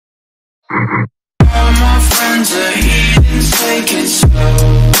All my friends are heathens, take it slow.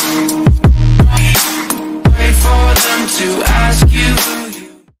 Wait for them to ask you who you.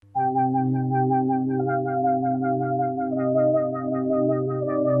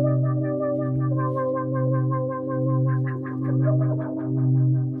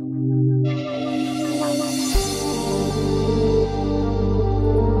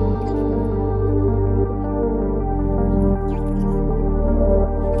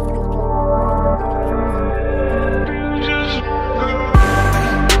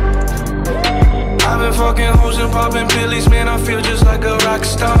 Fucking hoes and popping pillies, man, I feel just like a rock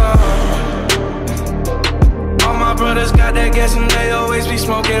star. All my brothers got that gas and they always be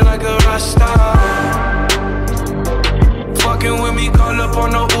smoking like a rock star. Fucking with me, call up on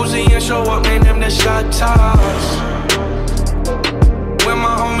the Uzi and show up, man, them the shot toss. When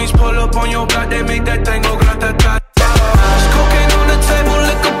my homies pull up on your block, they make that thing go grata-ta-ta. Cocaine on the table,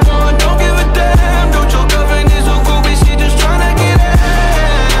 liquor porn, don't give a damn. Don't your girlfriend is a groupie, she just tryna get in.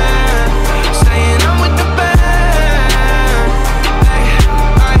 Saying I'm with the band.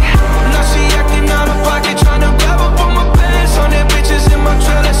 Now she acting out of pocket, tryna grab up on my pants. On their bitches in my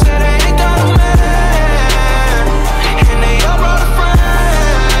trailer, said they ain't got a man. And they all brought a friend.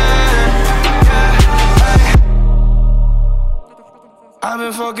 I've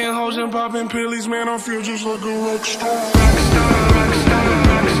been fucking hoes and popping pillies, man, I feel just like a rock star.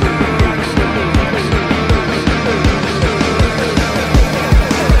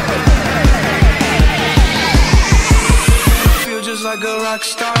 Just like a rock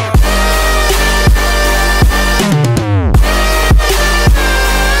star.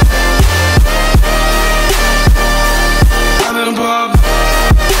 I've been popped.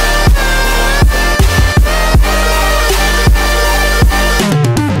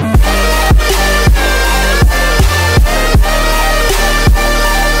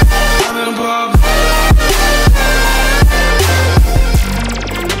 I've been popped.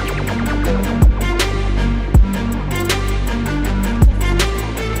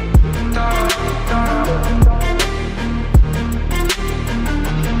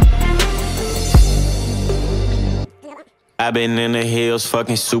 I've been in the hills,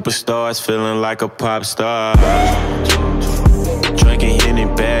 fucking superstars, feeling like a pop star. Drinking Henny,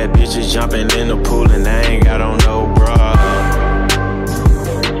 bad bitches jumping in the pool, and I ain't got on no bra.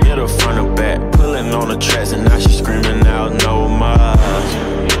 Hit her front or back, pulling on the tracks, and now she screaming out no more.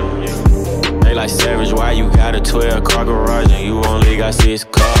 They like Savage, why you got a 12-car garage and you only got 6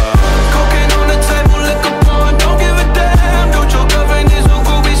 cars? Cocaine on the table, liquor porn, don't give a damn. Don't your girlfriend is a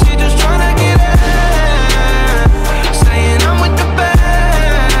groupie, she just tryna get in. Saying I'm with the band.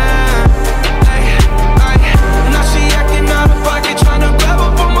 Now she acting out of pocket, tryna grab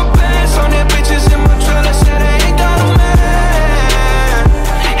up on my pants. On their bitches in my trailer, said they ain't got a man.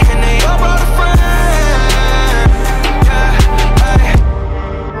 And they all brought a friend.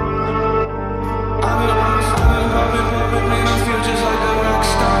 I've been popping, man, I feel just like a rock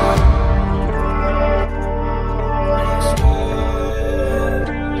star.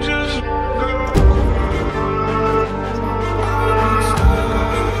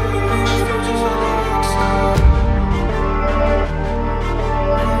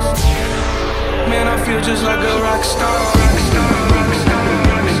 Man, I feel just like a rock star.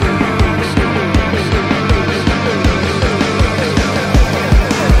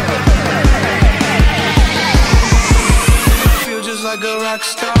 I feel just like a rock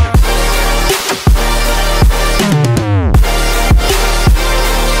star.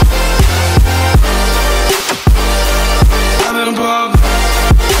 I've been popped.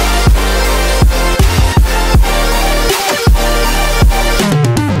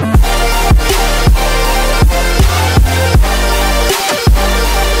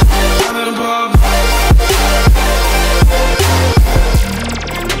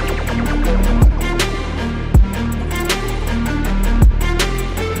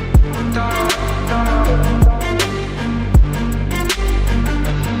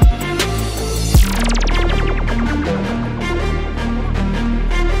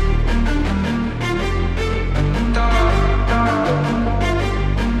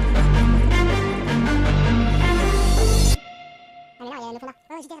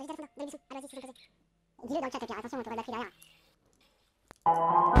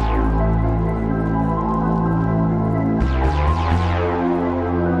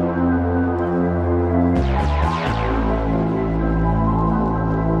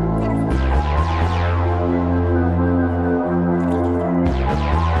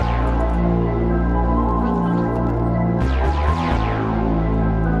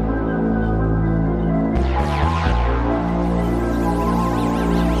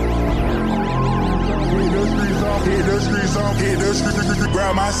 on, hit the street,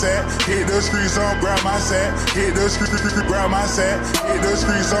 grab my sack, hit the streets on, grab my sack, hit the street, grab my sack, hit the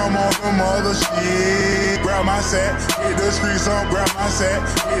streets on some other shit. Grab my sack, hit the streets on, grab my sack,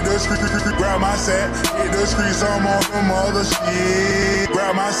 hit the street, grab my sack, hit the streets on some other shit.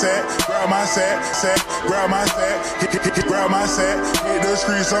 Grab my sack, grab my sack, grab my sack, grab my sack, hit the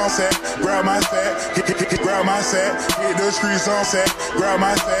streets on sack, grab my sack, grab my sack, hit the streets on sack, grab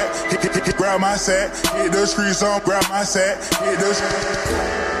my sack, grab my sack, hit the streets on, grab my sack, hit the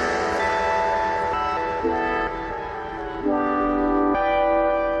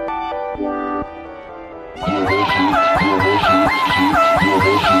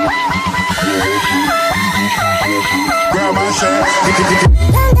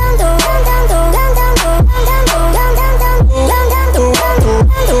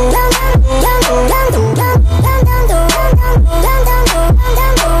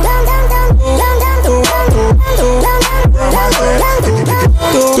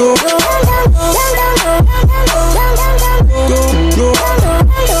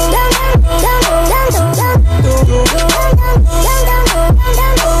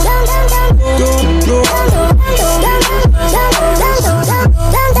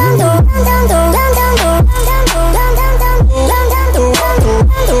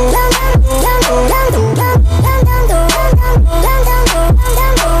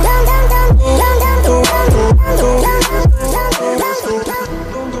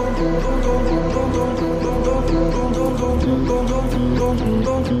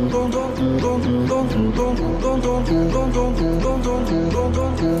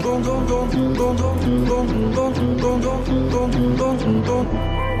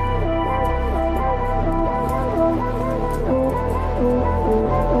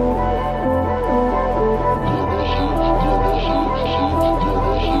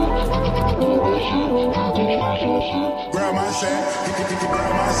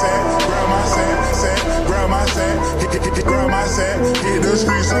grab my sack. Hit the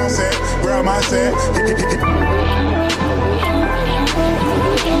streets on set, grab my set.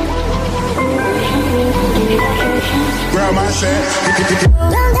 Grab my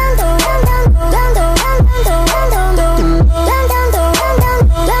set.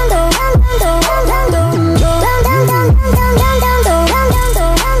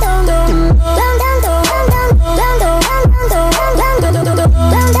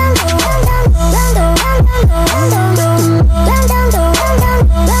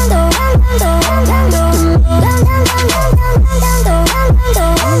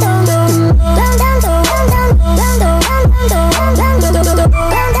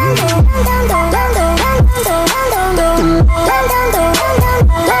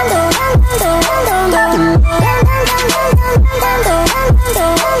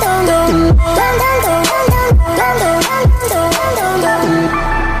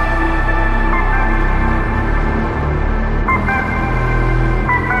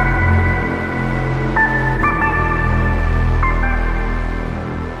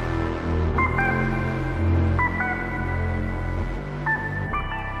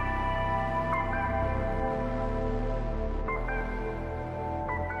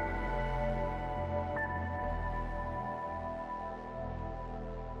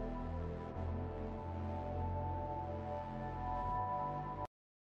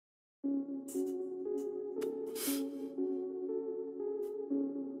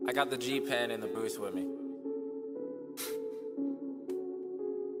 I got the G-Pen in the booth with me.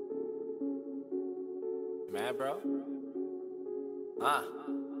 Mad, bro?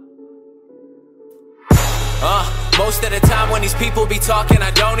 Most of the time when these people be talking,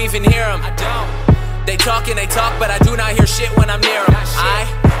 I don't even hear them. They talk and they talk, but I do not hear shit when I'm near them. I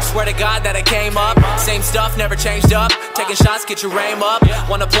swear to God that I came up, same stuff, never changed up. Taking shots, get your aim up.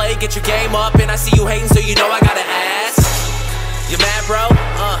 Wanna play, get your game up. And I see you hating, so you know I gotta ask. You mad, bro?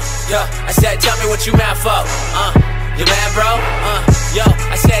 Yo, I said, tell me what you mad for. You mad, bro? Yo,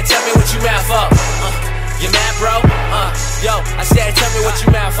 I said, tell me what you mad for. You mad, bro? Yo, I said, tell me what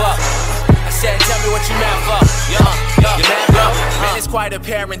you mad for. I said, tell me what you mad for. You mad, bro? Man, it's quite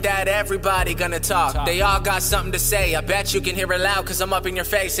apparent that everybody gonna talk. They all got something to say. I bet you can hear it loud, cause I'm up in your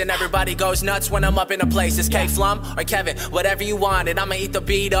face. And everybody goes nuts when I'm up in a place. It's K-Flum or Kevin, whatever you want. And I'ma eat the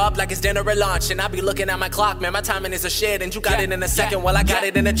beat up like it's dinner or lunch. And I be looking at my clock, man, my timing is a shit. And you got it in a second, well I got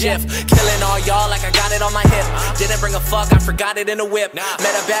it in a jiff. Killing all y'all like I got it on my hip. Didn't bring a fuck, I forgot it in a whip. Met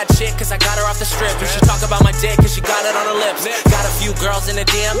a bad chick cause I got her off the strip. You should talk about my dick cause she got it on her lips. Got a few girls in the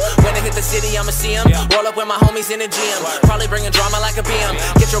DM. When I hit the city I'ma see them. Roll up with my homies in the gym. Coliseum. Probably bringing drama like a BM.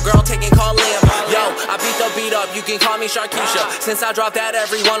 Get your girl taking call Liam. Yo, I beat the beat up, you can call me Sharkeisha. Since I dropped that,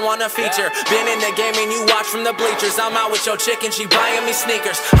 everyone wanna feature. Been in the game and you watch from the bleachers. I'm out with your chick and she buying me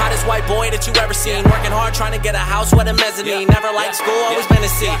sneakers. Hottest white boy that you ever seen. Working hard trying to get a house with a mezzanine. Never liked school, always been a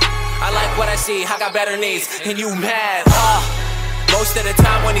C. I like what I see, I got better needs. And you mad, Most of the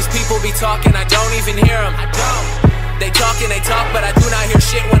time when these people be talking, I don't even hear them. They talk and they talk, but I do not hear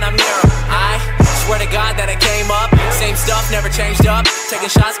shit when I'm near them. I swear to God that I came up. Same stuff, never changed up.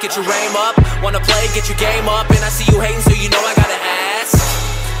 Taking shots, get your aim up. Wanna play, get your game up. And I see you hating, so you know I gotta ask.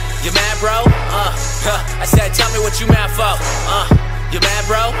 You mad, bro? I said, tell me what you mad for. You mad,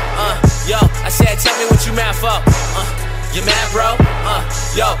 bro? Yo, I said, tell me what you mad for. You mad, bro?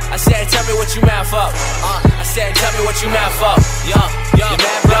 Yo, I said, tell me what you mad for. I said, tell me what you mad for. Yo, you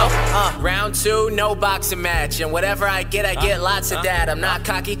mad, bro? Round 2, no boxing match. And whatever I get lots of that. I'm not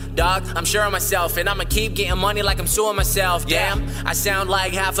cocky, dog, I'm sure of myself. And I'ma keep getting money like I'm suing myself. Damn, I sound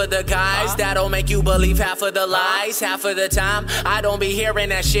like half of the guys that'll make you believe half of the lies. Half of the time, I don't be hearing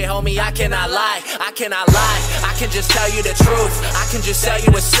that shit, homie. I cannot lie, I cannot lie. I can just tell you the truth, I can just sell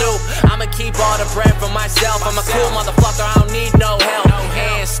you a soup. I'ma keep all the bread for myself. I'm a cool motherfucker, I don't need no help.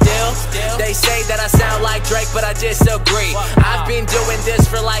 And still, they say that I sound like Drake, but I disagree. I've been doing this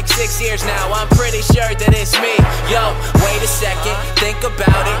for like 6 years now. I'm pretty sure that it's me. Yo, wait a second, think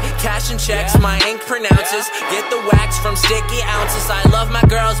about it. Cash and checks, my ink pronounces. Get the wax from sticky ounces. I love my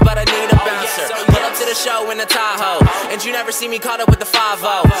girls, but I need a bouncer. Pull up to the show in the Tahoe, and you never see me caught up with the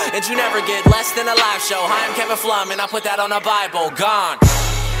 5-0. And you never get less than a live show. Hi, I'm Kevin Flum, and I put that on a Bible. Gone.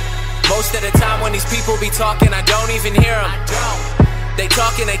 Most of the time when these people be talking, I don't even hear them. They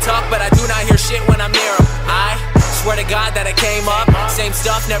talk and they talk, but I do not hear shit when I'm near them. I swear to God that I came up. Same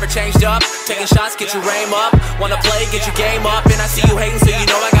stuff, never changed up. Taking shots, get your aim up. Wanna play, get your game up. And I see you hating, so you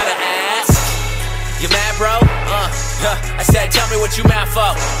know I gotta ask. You mad, bro? I said, tell me what you mad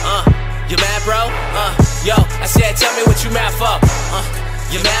for. You mad, bro? Yo, I said, tell me what you mad for.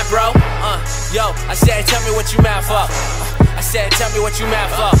 You mad, bro? Yo, I said, tell me what you mad for. I said, tell me what you mad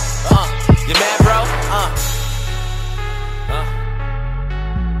for. You mad, bro?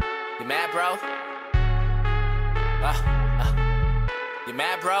 You mad, bro? You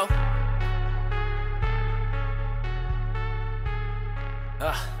mad, bro?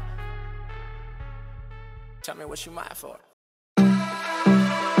 Tell me what you mad for.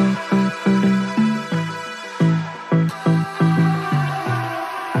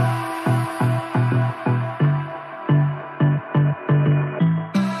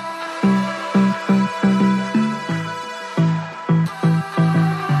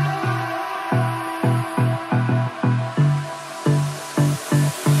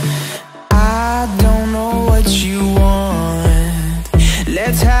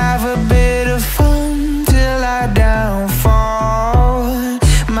 Let's have a bit of fun till I downfall.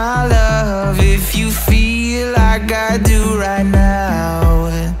 My love, if you feel like I do right now,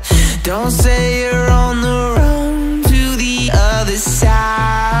 don't say you're on the run to the other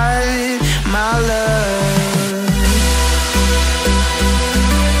side, my love.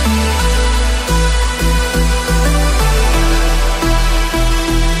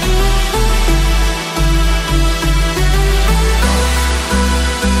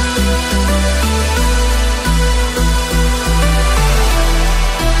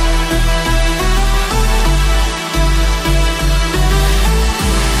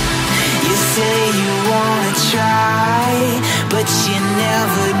 But you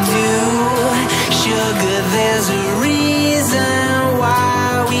never do. Sugar, there's a reason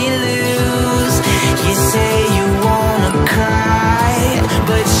why we lose. You say you wanna cry,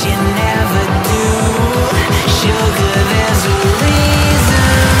 but you never do. Sugar, there's a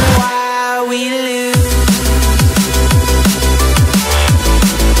reason why we lose.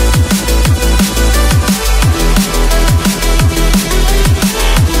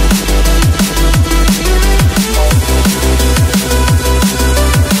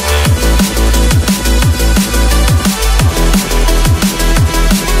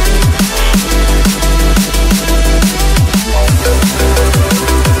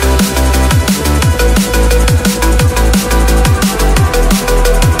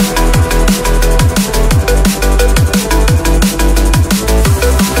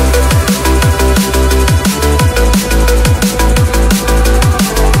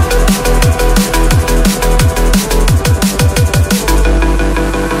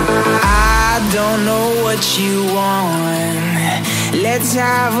 Let's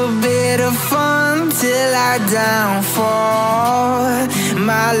have a bit of fun till I downfall.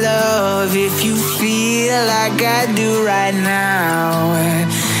 My love, if you feel like I do right now,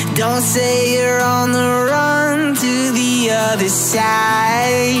 don't say you're on the run to the other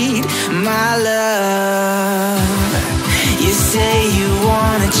side, my love. You say you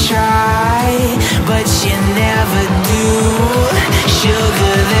wanna try, but you never do.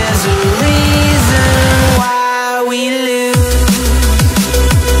 Sugar, there's a reason why we lose.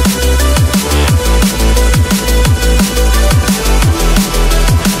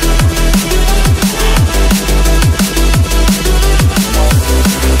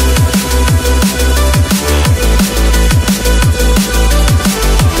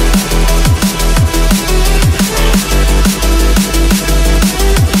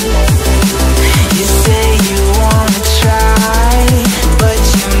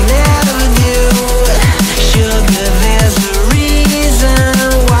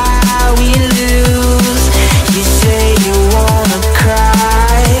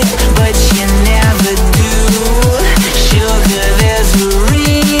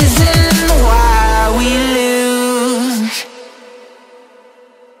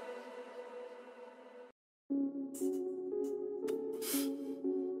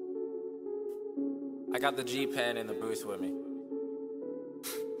 I got the G pen in the booth with me.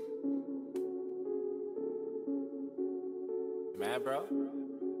 You mad, bro?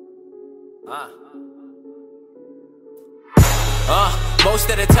 Most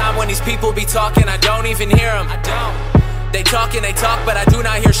of the time when these people be talking, I don't even hear them. They talk and they talk, but I do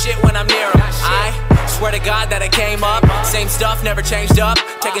not hear shit when I'm near them. I swear to God that I came up, same stuff, never changed up.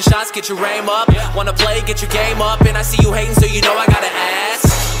 Taking shots, get your aim up. Wanna play, get your game up. And I see you hating, so you know I gotta ask.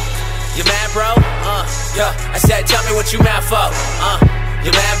 You mad, bro? Yeah. I said, tell me what you mad for.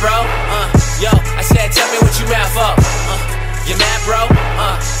 You mad, bro? Yo. I said, tell me what you mad for. You mad, bro?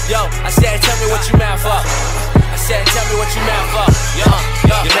 Yo. I said, tell me what you mad for. I said, tell me what you mad for. Yo.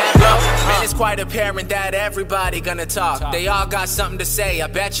 You mad, bro? Man, it's quite apparent that everybody gonna talk. They all got something to say. I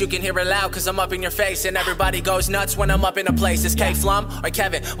bet you can hear it loud, cause I'm up in your face. And everybody goes nuts when I'm up in a place. It's K-Flum or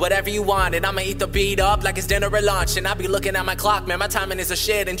Kevin, whatever you want. And I'ma eat the beat up like it's dinner or lunch. And I be looking at my clock, man, my timing is a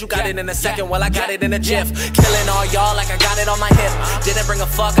shit. And you got it in a second, well I got it in a jiff. Killing all y'all like I got it on my hip. Didn't bring a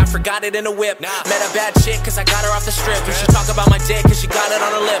fuck, I forgot it in a whip. Met a bad chick cause I got her off the strip. And she talk about my dick cause she got it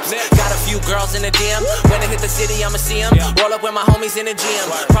on her lips. Got a few girls in the DM. When I hit the city, I'ma see them. Roll up with my homies in the gym.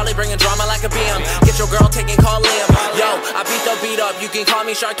 Probably bringing drama like a BM. Get your girl taking call Liam. Yo, I beat the beat up, you can call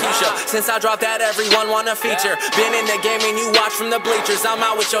me Sharkeisha. Since I dropped that, everyone wanna feature. Been in the game and you watch from the bleachers. I'm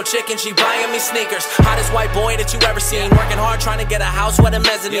out with your chick and she buying me sneakers. Hottest white boy that you ever seen. Working hard trying to get a house with a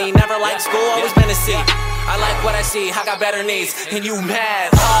mezzanine. Never liked school, always been a C. I like what I see, I got better needs. And you mad,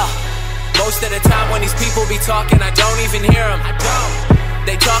 Most of the time when these people be talking, I don't even hear them.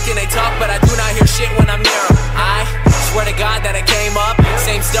 They talk and they talk, but I do not hear shit when I'm near them. I swear to God that I came up,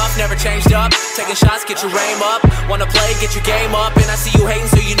 same stuff, never changed up. Taking shots, get your aim up. Wanna play, get your game up. And I see you hating,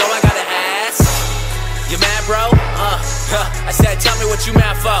 so you know I gotta ask. You mad, bro? I said, tell me what you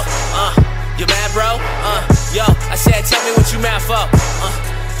mad for. You mad, bro? Yo, I said, tell me what you mad for.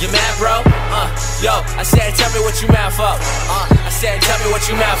 You mad, bro? Yo, I said, tell me what you mad for. I said, tell me what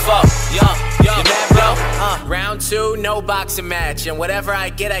you mad for. Yo, you mad, bro? Round 2, no boxing match. And whatever I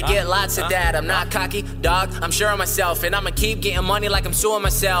get lots of that. I'm not cocky, dog, I'm sure of myself. And I'ma keep getting money like I'm suing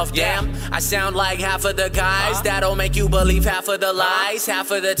myself. Damn, I sound like half of the guys. That'll make you believe half of the lies. Half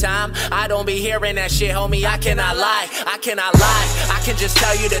of the time, I don't be hearing that shit, homie. I cannot lie, I cannot lie. I can just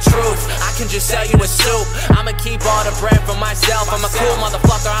tell you the truth, I can just sell you a soup. I'ma keep all the bread for myself. I'm a cool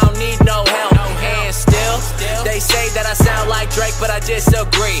motherfucker, I don't need no help. And still, they say that I sound like Drake, but I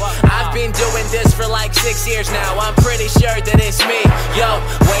disagree. I've been doing this for like 6 years now. I'm pretty sure that it's me. Yo,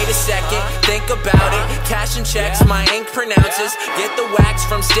 wait a second, think about it. Cash and checks, my ink pronounces. Get the wax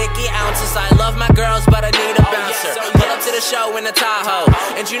from sticky ounces. I love my girls, but I need a bouncer. Pull up to the show in a Tahoe,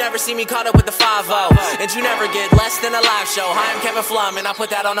 and you never see me caught up with the 5-0. And you never get less than a live show. Hi, I'm Kevin Flum, and I put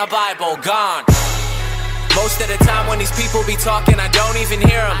that on a Bible. Gone. Most of the time when these people be talking, I don't even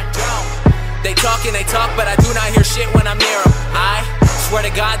hear them. They talk and they talk, but I do not hear shit when I'm near them. I swear to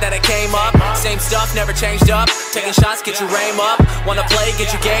God that I came up, same stuff, never changed up. Taking shots, get your aim up. Wanna play,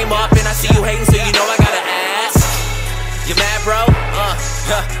 get your game up. And I see you hating, so you know I gotta ask. You mad, bro?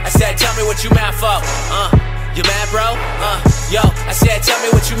 I said, tell me what you mad for. You mad, bro? Yo, I said, tell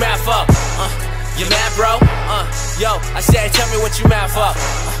me what you mad for. You mad, bro? Yo, I said, tell me what you mad for.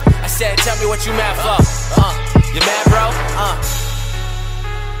 I said, tell me what you mad for. You mad, bro?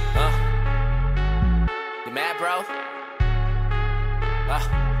 You mad, bro?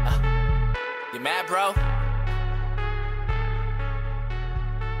 You mad, bro?